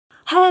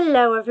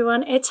Hello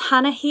everyone, it's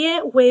Hannah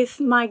here with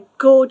my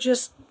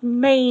gorgeous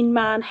main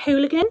man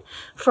Hooligan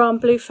from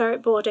Blue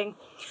Ferret Boarding.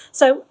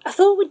 So I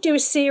thought we'd do a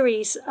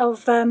series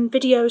of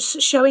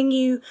videos showing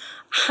you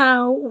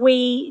how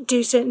we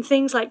do certain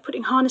things like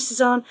putting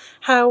harnesses on,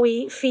 how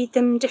we feed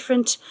them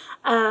different,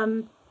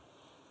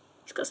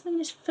 he's got something in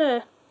his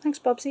fur, thanks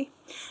Bobsy,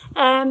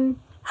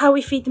 how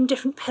we feed them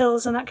different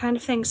pills and that kind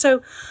of thing.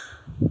 So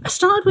I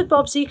started with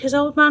Bobsy because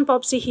old man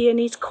Bobsy here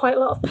needs quite a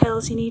lot of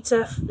pills. He needs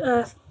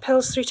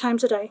pills 3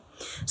 times a day.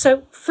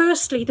 So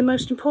firstly, the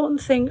most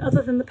important thing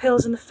other than the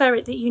pills and the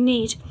ferret that you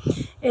need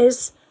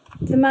is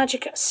the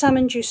magic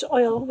salmon juice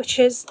oil, which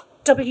is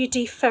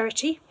WD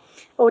Ferrety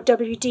or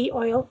WD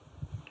oil.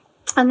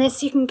 And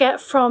this you can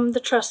get from the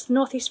trust, the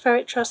North East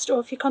Ferret Trust, or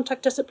if you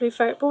contact us at Blue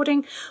Ferret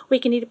Boarding, we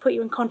can either put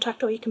you in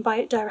contact or you can buy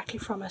it directly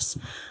from us.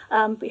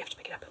 But you have to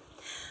pick it up.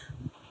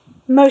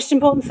 Most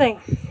important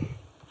thing.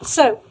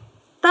 So,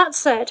 that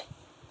said,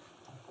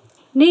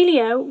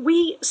 Neelio,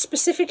 we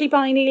specifically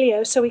buy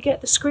Neelio, so we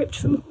get the script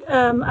from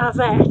our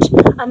vet,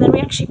 and then we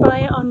actually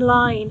buy it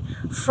online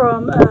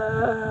from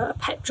a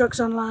pet drugs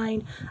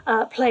online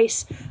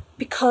place,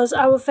 because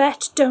our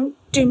vet don't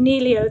do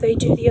Neelio, they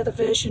do the other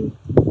version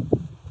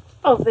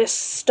of this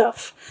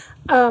stuff,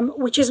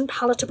 which isn't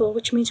palatable,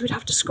 which means we'd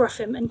have to scruff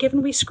him, and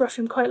given we scruff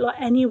him quite a lot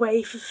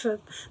anyway for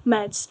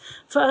meds,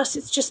 for us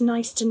it's just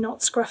nice to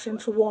not scruff him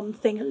for one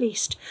thing at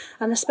least,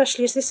 and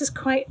especially as this is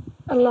quite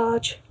a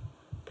large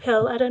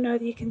pill. I don't know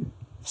if you can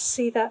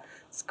see that,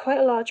 it's quite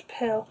a large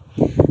pill.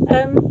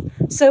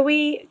 So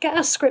we get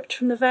our script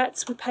from the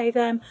vets, we pay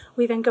them,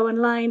 we then go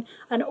online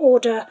and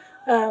order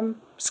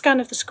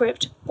scan of the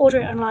script, order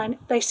it online,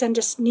 they send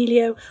us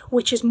Neelio,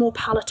 which is more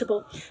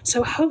palatable.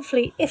 So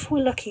hopefully, if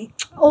we're lucky,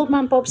 old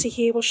man Bobsy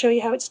here will show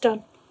you how it's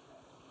done.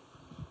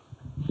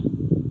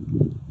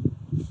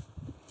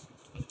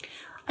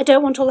 I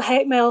don't want all the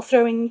hate mail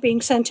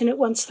being sent in at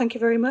once, thank you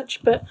very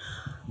much, but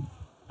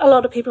a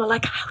lot of people are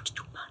like, how did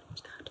you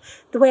manage that?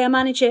 The way I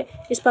manage it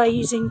is by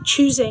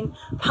choosing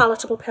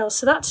palatable pills.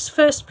 So that's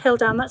first pill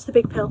down, that's the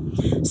big pill.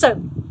 So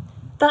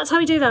that's how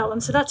we do that one,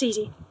 so that's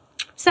easy.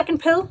 Second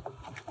pill,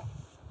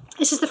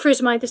 this is the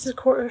frusemide. This is a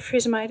quarter of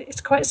frusemide.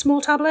 It's quite a small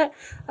tablet,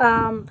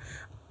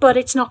 but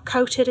it's not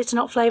coated, it's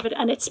not flavoured,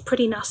 and it's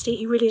pretty nasty.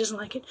 He really doesn't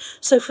like it.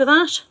 So for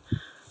that,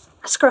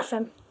 I scruff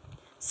him.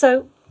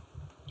 So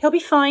he'll be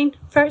fine.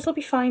 Ferrets will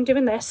be fine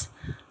doing this.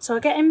 So I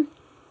get him,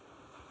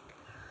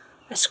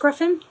 I scruff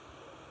him.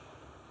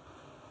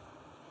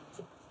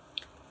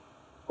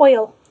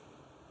 Oil.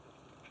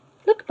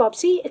 Look,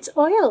 Bobsy, it's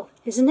oil.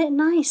 Isn't it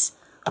nice?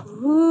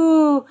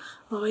 Ooh,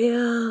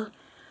 oil.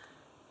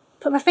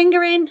 Put my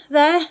finger in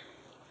there.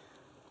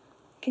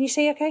 Can you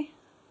see okay?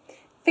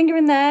 Finger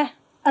in there,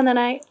 and then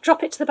I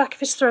drop it to the back of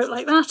his throat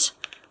like that,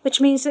 which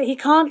means that he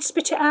can't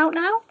spit it out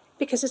now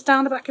because it's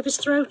down the back of his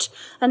throat,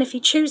 and if he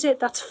chews it,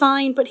 that's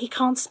fine, but he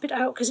can't spit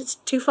out because it's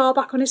too far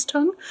back on his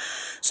tongue.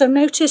 So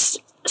notice,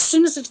 as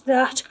soon as I did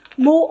that,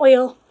 more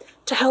oil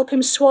to help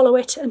him swallow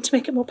it and to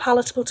make it more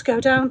palatable to go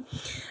down.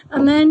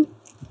 And then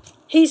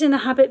he's in the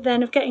habit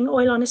then of getting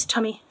oil on his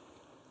tummy.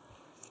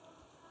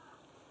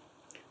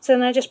 So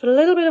then I just put a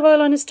little bit of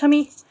oil on his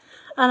tummy,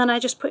 and then I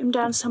just put him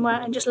down somewhere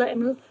and just let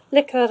him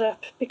lick that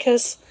up,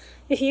 because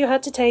if you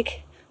had to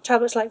take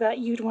tablets like that,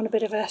 you'd want a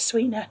bit of a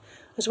sweetener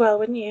as well,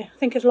 wouldn't you?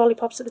 Think of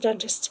lollipops at the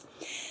dentist.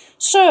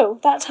 So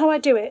that's how I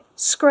do it.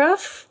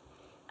 Scruff.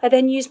 I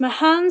then use my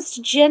hands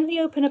to gently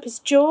open up his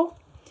jaw,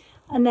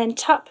 and then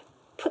tap,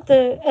 put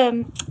the,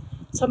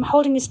 so I'm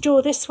holding his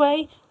jaw this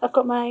way. I've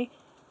got my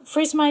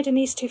frusemide in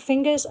these 2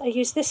 fingers. I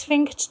use this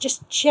finger to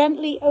just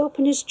gently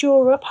open his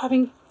jaw up,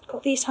 having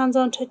got these hands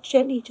on to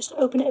gently just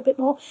open it a bit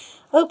more.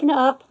 Open it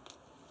up,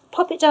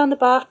 pop it down the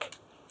back,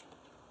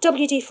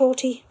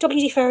 WD-40,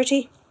 WD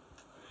Ferrety,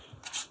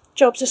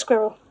 job's a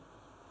squirrel.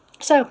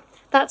 So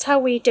that's how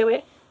we do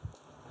it.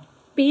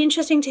 Be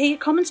interesting to hear your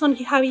comments on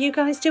how you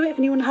guys do it, if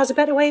anyone has a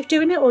better way of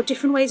doing it or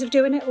different ways of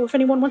doing it, or if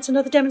anyone wants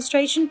another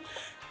demonstration.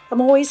 I'm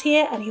always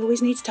here, and he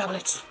always needs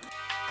tablets.